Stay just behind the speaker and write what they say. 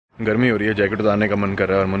गर्मी हो रही है, जैकेट उतारने का मन कर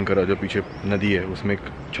रहा है और मन कर रहा है जो पीछे नदी है उसमें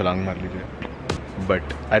एक छलांग मार लीजिए,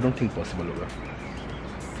 but I don't think possible होगा।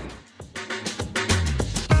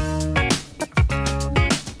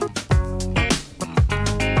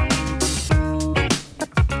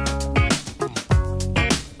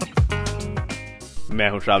 मैं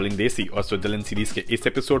हूं ट्रैवलिंग देसी और स्विट्जरलैंड सीरीज के इस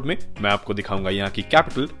एपिसोड में मैं आपको दिखाऊंगा यहाँ की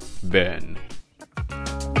कैपिटल बर्न।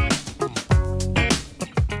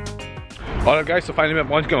 और गाइस तो फाइनली मैं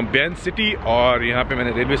पहुंच गया हूँ बर्न सिटी और यहाँ पे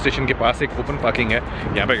मैंने रेलवे स्टेशन के पास एक ओपन पार्किंग है,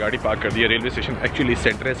 यहाँ पे गाड़ी पार्क कर दी है। रेलवे स्टेशन एक्चुअली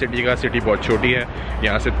सेंटर है सिटी का, सिटी बहुत छोटी है,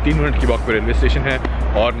 यहाँ से 3 मिनट की वॉक पे रेलवे स्टेशन है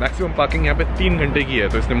और मैक्सिमम पार्किंग यहाँ पे 3 घंटे की है,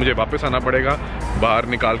 तो इसलिए मुझे वापस आना पड़ेगा, बाहर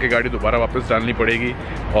निकाल के गाड़ी दोबारा वापस डालनी पड़ेगी।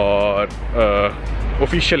 और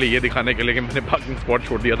ऑफिशियली ये दिखाने के लिए कि मैंने पार्किंग स्पॉट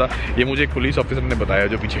छोड़ दिया था, ये मुझे एक पुलिस ऑफिसर ने बताया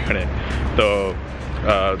जो पीछे खड़े हैं। तो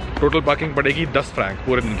टोटल पार्किंग पड़ेगी 10 फ्रैंक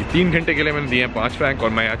पूरे दिन की। 3 घंटे के लिए मैंने दिए हैं 5 फ्रैंक और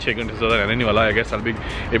मैं यहाँ 6 घंटे से ज़्यादा रहने नहीं वाला है। Guess I will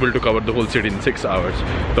be able to cover the whole city in 6 hours.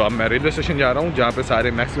 तो अब मैं रेलवे स्टेशन जा रहा हूँ जहाँ पे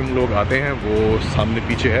सारे मैक्सिमम लोग आते हैं, वो सामने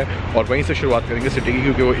पीछे है और वहीं से शुरुआत करेंगे सिटी की,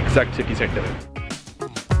 क्योंकि वो एग्जैक्ट सिटी सेंटर है।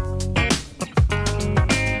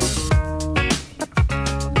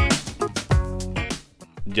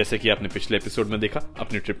 जैसे कि आपने पिछले एपिसोड में देखा,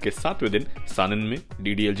 अपनी ट्रिप के 7वें दिन सानन में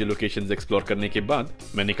DDLJ लोकेशंस एक्सप्लोर करने के बाद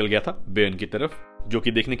मैं निकल गया था बर्न की तरफ, जो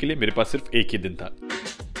कि देखने के लिए मेरे पास सिर्फ एक ही दिन था।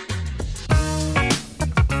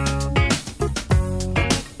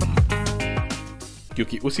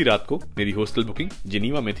 क्योंकि उसी रात को मेरी हॉस्टल बुकिंग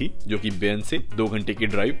जिनीवा में थी, जो कि बर्न से 2 घंटे की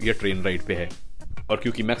ड्राइव या ट्रेन राइड पे है। और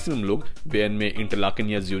क्योंकि मैक्सिमम लोग बर्न में इंटरलाकन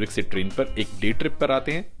या ज्यूरिख से ट्रेन पर एक डे ट्रिप पर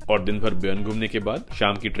आते हैं और दिन भर बर्न घूमने के बाद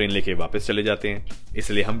शाम की ट्रेन लेके वापस चले जाते हैं,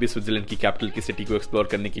 इसलिए हम भी स्विट्जरलैंड की कैपिटल की सिटी को एक्सप्लोर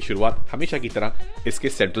करने की शुरुआत हमेशा की तरह इसके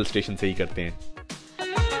सेंट्रल स्टेशन से ही करते हैं।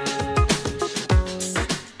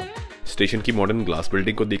 स्टेशन की मॉडर्न ग्लास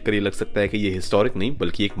बिल्डिंग को देखकर ये लग सकता है कि ये हिस्टोरिक नहीं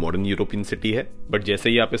बल्कि एक मॉडर्न यूरोपियन सिटी है, बट जैसे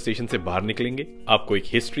ही आप इस स्टेशन से बाहर निकलेंगे आपको एक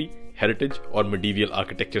हिस्ट्री, हेरिटेज और मिडीवियल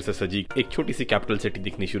आर्किटेक्चर से सजी एक छोटी सी कैपिटल सिटी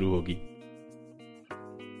दिखनी शुरू होगी।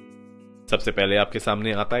 सबसे पहले आपके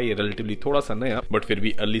सामने आता है ये रिलेटिवली थोड़ा सा नया बट फिर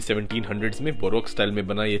भी अर्ली 1700s में बोरोक स्टाइल में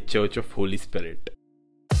बना ये church of Holi spirit.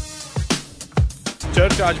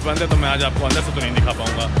 Church आज बंद है तो मैं आज आपको अंदर से तो नहीं दिखा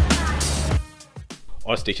पाऊंगा।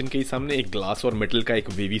 और स्टेशन के ही सामने एक ग्लास और मेटल का एक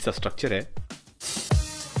वेवी सा स्ट्रक्चर है,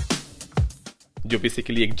 जो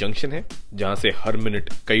बेसिकली एक जंक्शन है जहां से हर मिनट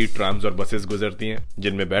कई ट्राम्स और बसेस गुजरती हैं,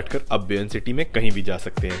 जिनमें बैठकर आप बर्न सिटी में कहीं भी जा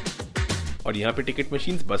सकते हैं। और यहाँ पे टिकट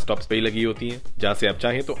मशीन्स बस स्टॉप्स पे ही लगी होती हैं, जहाँ से आप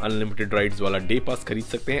चाहें तो अनलिमिटेड राइड्स वाला डे पास खरीद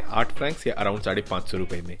सकते हैं 8 फ्रैंक्स या अराउंड 550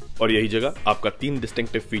 रुपए में। और यही जगह आपका 3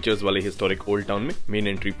 डिस्टिंक्टिव फीचर्स वाले हिस्टोरिक ओल्ड टाउन में मेन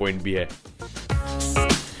एंट्री पॉइंट भी है।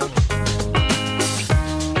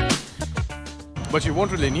 But you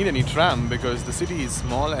won't really need any tram because the city is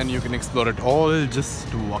small and you can explore it all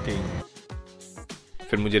just walking.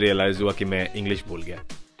 फिर मुझे रियलाइज हुआ कि मैं इंग्लिश बोल गया।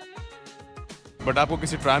 बट आपको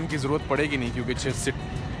किसी ट्राम की जरूरत पड़ेगी नहीं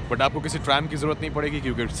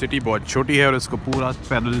क्योंकि सिटी बहुत छोटी है और इसको पूरा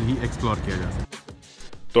पैदल ही एक्सप्लोर किया जा सकता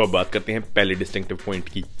है। तो अब बात करते हैं पहले डिस्टिंक्टिव पॉइंट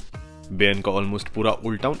की। बर्न का ऑलमोस्ट पूरा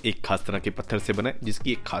ओल्ड टाउन एक खास तरह के पत्थर से बना है,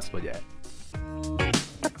 जिसकी एक खास वजह है।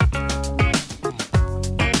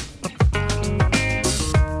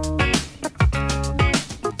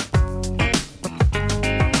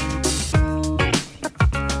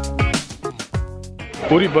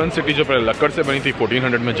 पूरी बर्न सिटी जो पहले लकड़ से बनी थी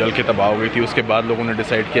 1400 में जल के तबाह हो गई थी। उसके बाद लोगों ने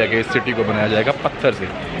डिसाइड किया कि इस सिटी को बनाया जाएगा पत्थर से,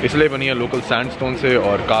 इसलिए बनी है लोकल सैंडस्टोन से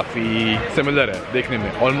और काफ़ी सिमिलर है देखने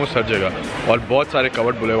में ऑलमोस्ट हर जगह। और बहुत सारे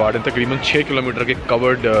कवर्ड बुलेवार्ड हैं, तकरीबन 6 किलोमीटर के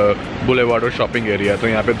कवर्ड बुलेवार्ड और शॉपिंग एरिया। तो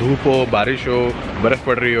यहाँ पे धूप हो, बारिश हो, बर्फ़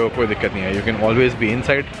पड़ रही हो, कोई दिक्कत नहीं है, you can always be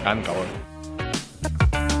inside and covered.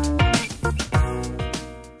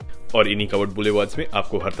 और इन्हीं कवर्ड बुलेवार्ड्स में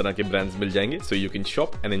आपको हर तरह के ब्रांड्स मिल जाएंगे, so you can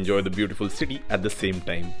shop and enjoy the beautiful city at the same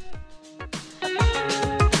time.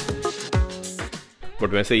 But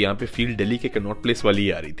वैसे यहाँ पे फील दिल्ली के कनॉट प्लेस वाली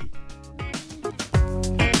ही आ रही थी।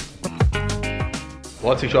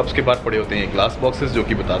 बहुत सी शॉप्स के बाद पड़े होते हैं ग्लास बॉक्सेस जो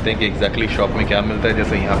कि बताते हैं कि एग्जैक्टली शॉप में क्या मिलता है।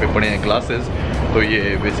 जैसे यहाँ पे पड़े हैं ग्लासेस, तो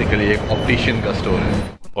ये बेसिकली एक ऑप्टिशियन का स्टोर है।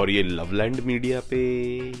 और ये लवलैंड मीडिया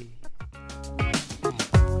पे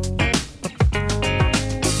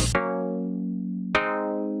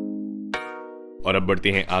और अब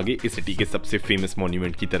बढ़ते हैं आगे इस सिटी के सबसे फेमस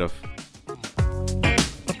मॉन्यूमेंट की तरफ।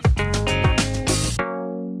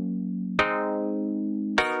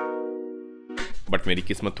 बट मेरी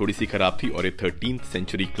किस्मत थोड़ी सी खराब थी और ये 13th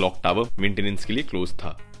century clock tower maintenance के लिए क्लोज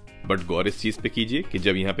था। बट गौर इस चीज पे कीजिए कि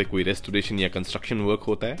जब यहाँ पे कोई रेस्टोरेशन या कंस्ट्रक्शन वर्क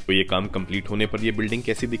होता है तो ये काम कंप्लीट होने पर ये बिल्डिंग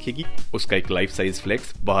कैसी दिखेगी, उसका एक लाइफ साइज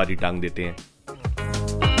फ्लेक्स बाहर ही टांग देते हैं।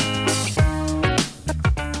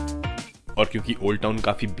 और क्योंकि ओल्ड टाउन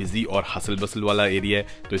काफ़ी बिजी और हसल बसल वाला एरिया है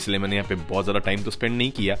तो इसलिए मैंने यहाँ पे बहुत ज़्यादा टाइम तो स्पेंड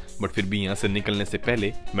नहीं किया, बट फिर भी यहाँ से निकलने से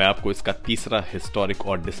पहले मैं आपको इसका तीसरा हिस्टोरिक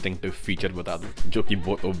और डिस्टिंक्टिव फीचर बता दूं, जो कि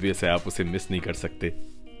बहुत ऑब्वियस है, आप उसे मिस नहीं कर सकते।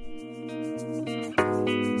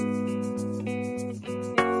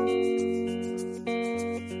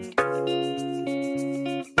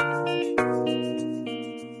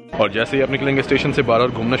 और जैसे ही आप निकलेंगे स्टेशन से बाहर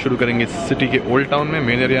और घूमना शुरू करेंगे सिटी के ओल्ड टाउन में,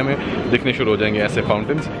 मेन एरिया में दिखने शुरू हो जाएंगे ऐसे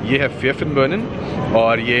फाउंटेन्स। ये है बर्न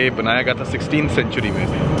और ये बनाया गया था 16th सेंचुरी में,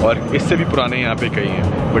 और इससे भी पुराने यहाँ पे कई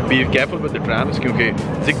हैं। But be careful with the ट्रैम्स, क्योंकि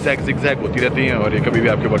जिगजैग होती रहती हैं और ये कभी भी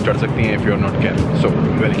आपके ऊपर चढ़ सकती हैं if you are not careful, so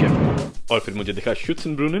very careful. और फिर मुझे दिखा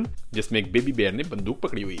शुट्सेनब्रुnnen, जिसमें एक बेबी बेयर ने बंदूक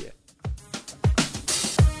पकड़ी हुई है।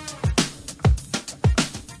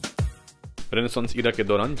 रेनेसांस ईरा के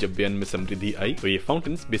दौरान जब बेर्न में समृद्धि आई तो ये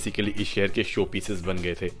फाउंटेन्स बेसिकली इस शहर के शो पीसेस बन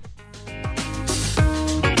गए थे।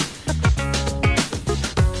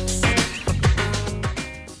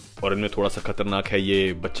 और इनमें थोड़ा सा खतरनाक है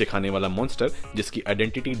ये बच्चे खाने वाला मॉन्स्टर, जिसकी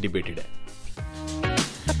आइडेंटिटी डिबेटेड है।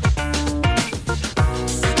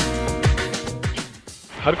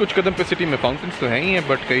 हर कुछ कदम पे सिटी में फाउंटेन्स तो हैं ही हैं,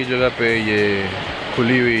 बट कई जगह पे ये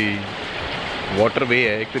खुली हुई वाटरवे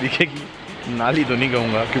है, एक तरीके की नाली तो नहीं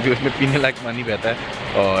कहूँगा क्योंकि उसमें पीने लायक पानी बहता है,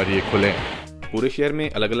 और ये खुले हैं। पूरे शहर में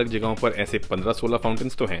अलग अलग जगहों पर ऐसे 15-16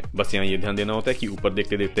 फाउंटेन्स तो हैं, बस यहाँ ये ध्यान देना होता है कि ऊपर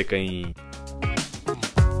देखते देखते कहीं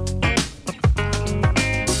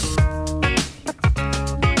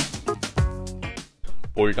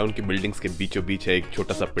ओल्ड टाउन की बिल्डिंग्स के बीचों बीच है एक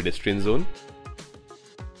छोटा सा पेडेस्ट्रियन जोन,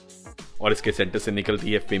 और इसके सेंटर से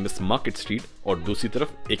निकलती है फेमस मार्केट स्ट्रीट, और दूसरी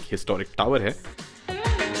तरफ एक हिस्टोरिक टावर है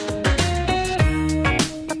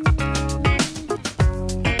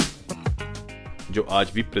जो आज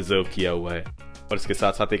भी प्रिजर्व किया हुआ है, और इसके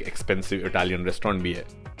साथ साथ एक एक्सपेंसिव इटालियन रेस्टोरेंट भी है।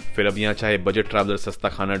 फिर अब यहाँ चाहे बजट ट्रैवलर सस्ता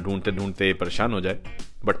खाना ढूंढते ढूंढते परेशान हो जाए,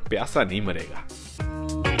 बट प्यासा नहीं मरेगा।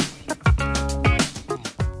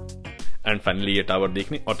 एंड फाइनली ये टावर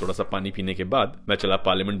देखने और थोड़ा सा पानी पीने के बाद मैं चला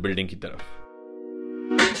पार्लियामेंट बिल्डिंग की तरफ,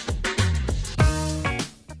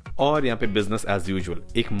 और यहाँ पे बिजनेस एज यूजुअल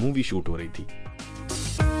एक मूवी शूट हो रही थी।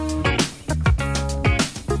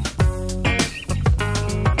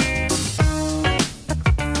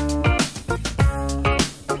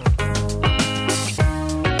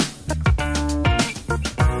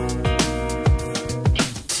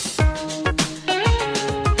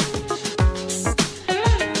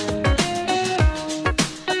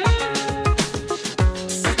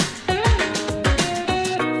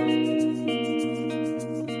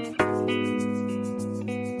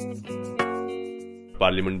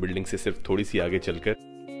 पार्लियामेंट बिल्डिंग से सिर्फ थोड़ी सी आगे चलकर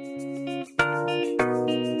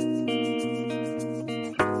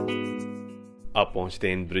आप पहुंचते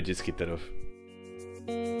हैं इन ब्रिजेस की तरफ।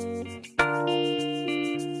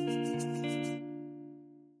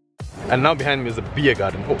 And now behind me is a beer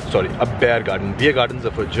garden. Oh, sorry, a bear garden. Beer gardens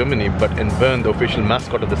are for Germany, but in Bern, the official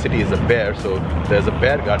mascot of the city is a bear, so there's a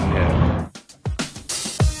bear garden here.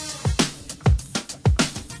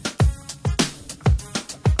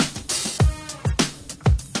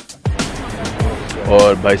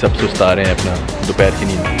 और भाई सब सुस्ता रहे हैं अपना दोपहर की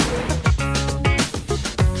नींद।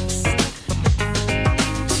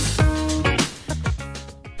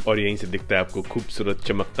 और यहीं से दिखता है आपको खूबसूरत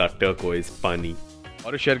चमकता टर्कोइज पानी।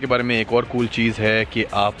 और इस शहर के बारे में एक और कूल चीज़ है कि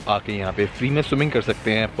आप आके यहाँ पे फ्री में स्विमिंग कर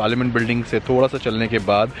सकते हैं। पार्लियामेंट बिल्डिंग से थोड़ा सा चलने के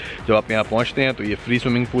बाद जब आप यहाँ पहुँचते हैं तो ये फ्री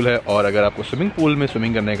स्विमिंग पूल है, और अगर आपको स्विमिंग पूल में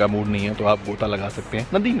स्विमिंग करने का मूड नहीं है तो आप गोता लगा सकते हैं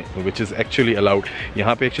नदी में, विच इज़ एक्चुअली अलाउड।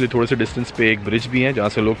 यहाँ पे एक्चुअली थोड़े से डिस्टेंस पे एक ब्रिज भी है जहाँ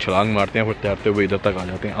से लोग छलांग मारते हैं, फिर तैरते हुए इधर तक आ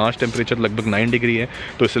जाते हैं। आज टेम्परेचर लगभग 9 डिग्री है,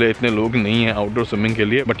 तो इसलिए इतने लोग नहीं हैं आउटडोर स्विमिंग के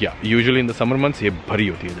लिए, बट या usually in the summer months ये भरी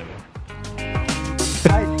होती है जगह।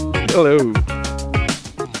 हेलो।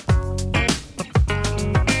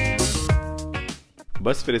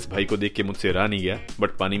 बस फिर इस भाई को देख के मुझसे रहा नहीं गया, बट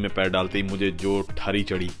पानी में पैर डालते ही मुझे जो ठारी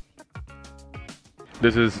चढ़ी।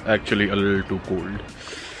 This is actually a little too cold.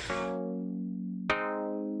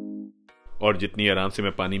 और जितनी आराम से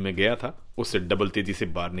मैं पानी में गया था उससे डबल तेजी से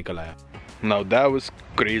बाहर निकल आया। Now that was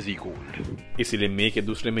crazy cold. इसीलिए मई के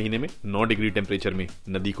दूसरे महीने में 9 डिग्री टेम्परेचर में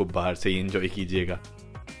नदी को बाहर से ही एंजॉय कीजिएगा।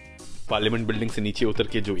 पार्लियामेंट बिल्डिंग से नीचे उतर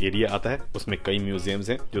के जो एरिया आता है उसमें कई म्यूजियम्स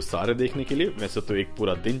हैं जो सारे देखने के लिए वैसे तो एक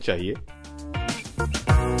पूरा दिन चाहिए,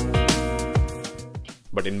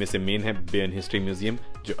 बट इनमें से मेन है बेर्न हिस्ट्री म्यूजियम,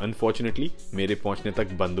 जो अनफॉर्चुनेटली मेरे पहुंचने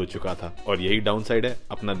तक बंद हो चुका था। और यही डाउन साइड है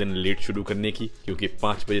अपना दिन लेट शुरू करने की, क्योंकि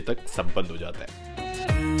 5 बजे तक सब बंद हो जाता है।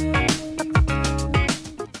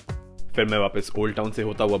 फिर मैं वापस ओल्ड टाउन से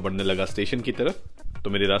होता हुआ बढ़ने लगा स्टेशन की तरफ, तो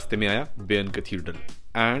मेरे रास्ते में आया बेर्न कैथीड्रल,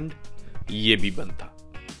 एंड ये भी बंद था।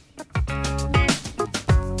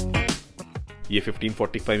 ये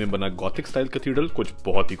 1545 में बना गॉथिक स्टाइल कैथेड्रल कुछ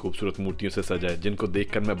बहुत ही खूबसूरत मूर्तियों से सजा है, जिनको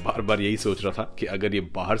देखकर मैं बार बार यही सोच रहा था कि अगर ये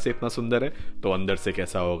बाहर से इतना सुंदर है तो अंदर से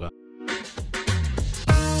कैसा होगा।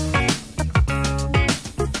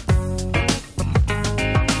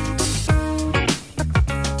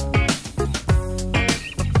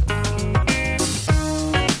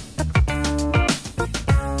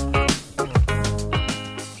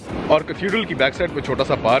 और कैथेड्रल की बैक साइड पे छोटा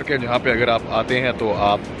सा पार्क है जहाँ पे अगर आप आते हैं तो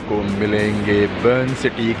आपको मिलेंगे बर्न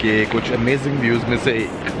सिटी के कुछ अमेजिंग व्यूज में से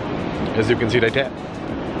एक, as you can see right है।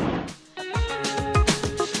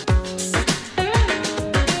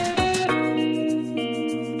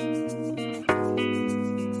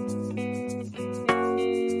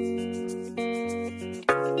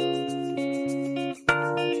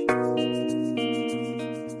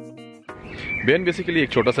 बेर्न बेसिकली एक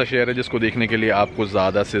छोटा सा शहर है जिसको देखने के लिए आपको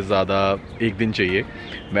ज़्यादा से ज़्यादा एक दिन चाहिए।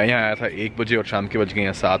 मैं यहाँ आया था 1 बजे और शाम के बज गए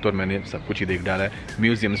हैं 7 और मैंने सब कुछ ही देख डाला है,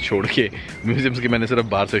 म्यूजियम्स छोड़ के। म्यूजियम्स के मैंने सिर्फ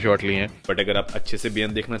बाहर से शॉट लिए हैं। बट अगर आप अच्छे से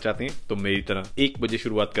बेर्न देखना चाहते हैं तो मेरी तरह 1 बजे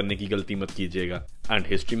शुरुआत करने की गलती मत कीजिएगा and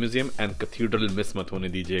history museum and cathedral miss मत होने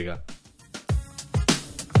दीजिएगा।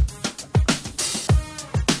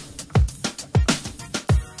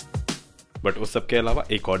 बट उस सब के अलावा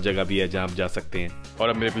एक और जगह भी है जहाँ आप जा सकते हैं। और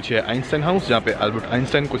अब मेरे पीछे है आइंस्टाइन हाउस, जहाँ पे अल्बर्ट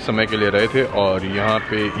आइंस्टाइन कुछ समय के लिए रहे थे और यहाँ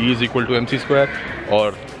पे E = mc²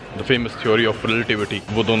 और the famous theory of relativity,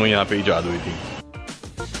 वो दोनों यहाँ पे इजाद हुई थी।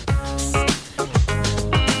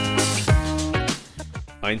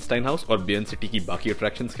 आइंस्टाइन हाउस और बेर्न सिटी की बाकी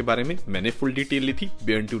अट्रैक्शंस के बारे में मैंने फुल डिटेल ली थी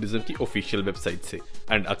बेर्न टूरिज्म की ऑफिशियल वेबसाइट से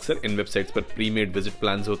एंड अक्सर इन वेबसाइट्स पर प्री मेड विजिट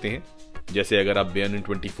प्लान्स होते हैं। जैसे अगर आप बेर्न इन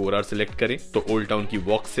 24 आवर सिलेक्ट करें तो ओल्ड टाउन की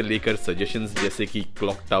वॉक से लेकर सजेशंस जैसे कि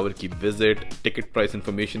क्लॉक टावर की विजिट, टिकट प्राइस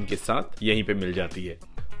इंफॉर्मेशन के साथ यहीं पे मिल जाती है।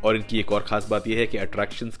 और इनकी एक और खास बात यह है कि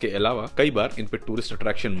अट्रैक्शंस के अलावा कई बार इन पे tourist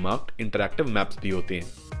attraction marked interactive maps भी होते हैं।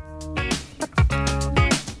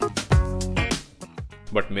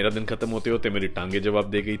 बट मेरा दिन खत्म होते होते मेरी टांगे जवाब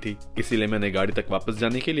दे गई थी, इसीलिए मैंने गाड़ी तक वापस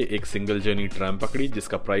जाने के लिए एक सिंगल जर्नी ट्राम पकड़ी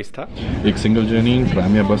जिसका प्राइस था एक सिंगल जर्नी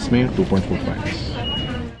ट्राम या बस में 2.45।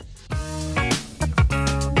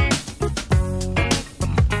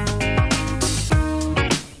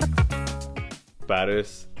 पेरिस,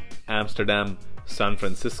 एम्स्टर्डम, सैन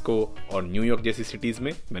फ्रांसिस्को और न्यूयॉर्क जैसी सिटीज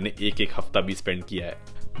में मैंने एक हफ्ता भी स्पेंड किया है।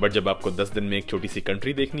 बट जब आपको 10 दिन में एक छोटी सी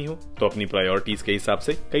कंट्री देखनी हो तो अपनी प्रायोरिटीज के हिसाब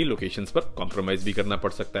से कई लोकेशंस पर कॉम्प्रोमाइज भी करना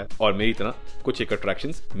पड़ सकता है और मेरी तरह कुछ एक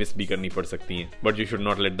अट्रैक्शंस मिस भी करनी पड़ सकती हैं। But you should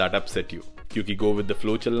not let that upset you, क्योंकि गो विद द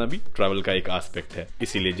फ्लो चलना भी ट्रैवल का एक एस्पेक्ट है।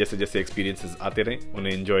 इसीलिए जैसे जैसे एक्सपीरियंसेस आते रहे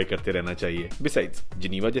उन्हें एंजॉय करते रहना चाहिए। बिसाइड्स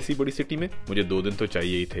जिनीवा जैसी बड़ी सिटी में मुझे 2 दिन तो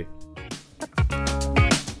चाहिए ही थे।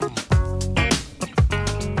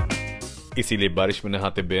 इसीलिए बारिश में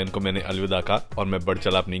नहाते बेर्न को मैंने अलविदा कहा और मैं बढ़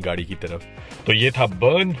चला अपनी गाड़ी की तरफ। तो ये था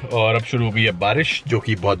बर्न और अब शुरू हो गई है बारिश, जो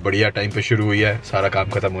कि बहुत बढ़िया टाइम पे शुरू हुई है सारा काम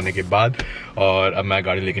खत्म होने के बाद। और अब मैं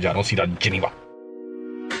गाड़ी लेके जा रहा हूँ सीधा जिनीवा।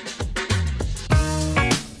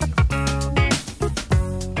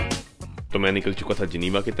 तो मैं निकल चुका था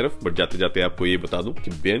जिनीवा की तरफ। बट जाते जाते आपको ये बता दूं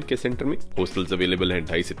कि बेर्न के सेंटर में हॉस्टल्स अवेलेबल हैं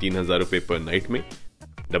 2,500 से 3,000 रुपए पर नाइट में।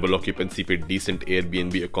 डबल ऑक्यूपेंसी पे डिसेंट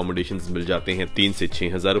एयरबीएनबी अकोमोडेशंस मिल जाते हैं 3,000 से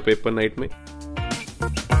 6,000 रुपए पर नाइट में।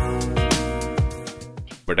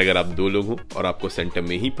 बट अगर आप 2 लोग हो और आपको सेंटर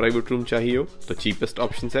में ही प्राइवेट रूम चाहिए हो तो चीपेस्ट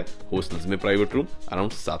ऑप्शन है हॉस्टल्स में प्राइवेट रूम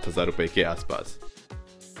अराउंड 7,000 रुपए के आसपास,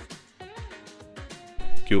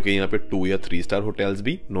 क्योंकि यहाँ पे 2 या 3 स्टार होटल्स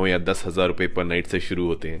भी 9 या 10,000 रुपए पर नाइट से शुरू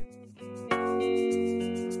होते हैं।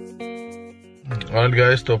 ऑलराइट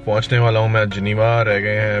गाइस, तो पहुंचने वाला हूं मैं जिनीवा। रह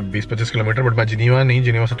गए हैं 20-25 किलोमीटर। बट मैं जिनीवा नहीं,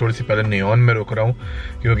 जिनीवा से थोड़ी सी पहले नियॉन में रुक रहा हूं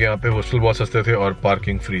क्योंकि यहाँ पे हॉस्टल बहुत सस्ते थे और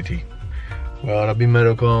पार्किंग फ्री थी। और अभी मैं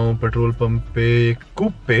रुका हूँ पेट्रोल पंप पे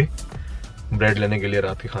कूप पे ब्रेड लेने के लिए,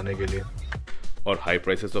 रात के खाने के लिए। और हाई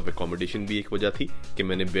प्राइसेस ऑफ एकोमोडेशन भी एक वजह थी कि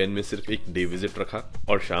मैंने बेर्न में सिर्फ एक डे विजिट रखा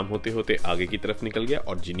और शाम होते होते आगे की तरफ निकल गया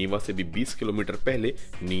और जिनीवा से भी 20 किलोमीटर पहले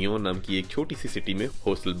नियॉन नाम की एक छोटी सी सिटी में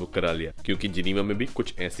हॉस्टल बुक करा लिया, क्योंकि जिनीवा में भी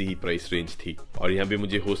कुछ ऐसी ही प्राइस रेंज थी। और यहाँ भी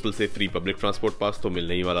मुझे हॉस्टल से फ्री पब्लिक ट्रांसपोर्ट पास तो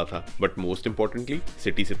मिलने ही वाला था, बट मोस्ट इंपॉर्टेंटली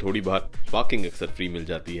सिटी से थोड़ी बाहर पार्किंग अक्सर फ्री मिल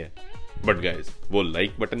जाती है। बट गाइज, वो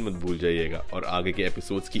लाइक बटन मत भूल जाइएगा और आगे के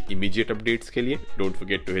एपिसोड्स की इमीडिएट अपडेट्स के लिए don't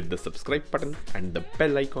forget to hit the subscribe button and the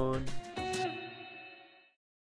bell icon.